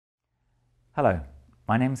Hello,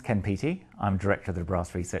 my name is Ken Peattie. I'm Director of the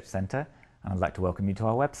Brass Research Centre and I'd like to welcome you to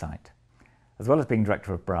our website. As well as being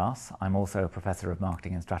Director of Brass, I'm also a Professor of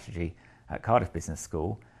Marketing and Strategy at Cardiff Business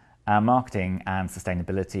School. Marketing and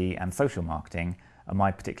sustainability and social marketing are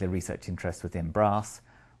my particular research interests within Brass,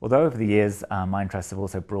 although over the years my interests have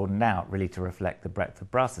also broadened out really to reflect the breadth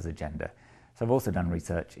of Brass's agenda. So I've also done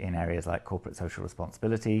research in areas like corporate social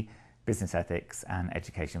responsibility, business ethics and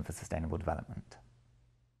education for sustainable development.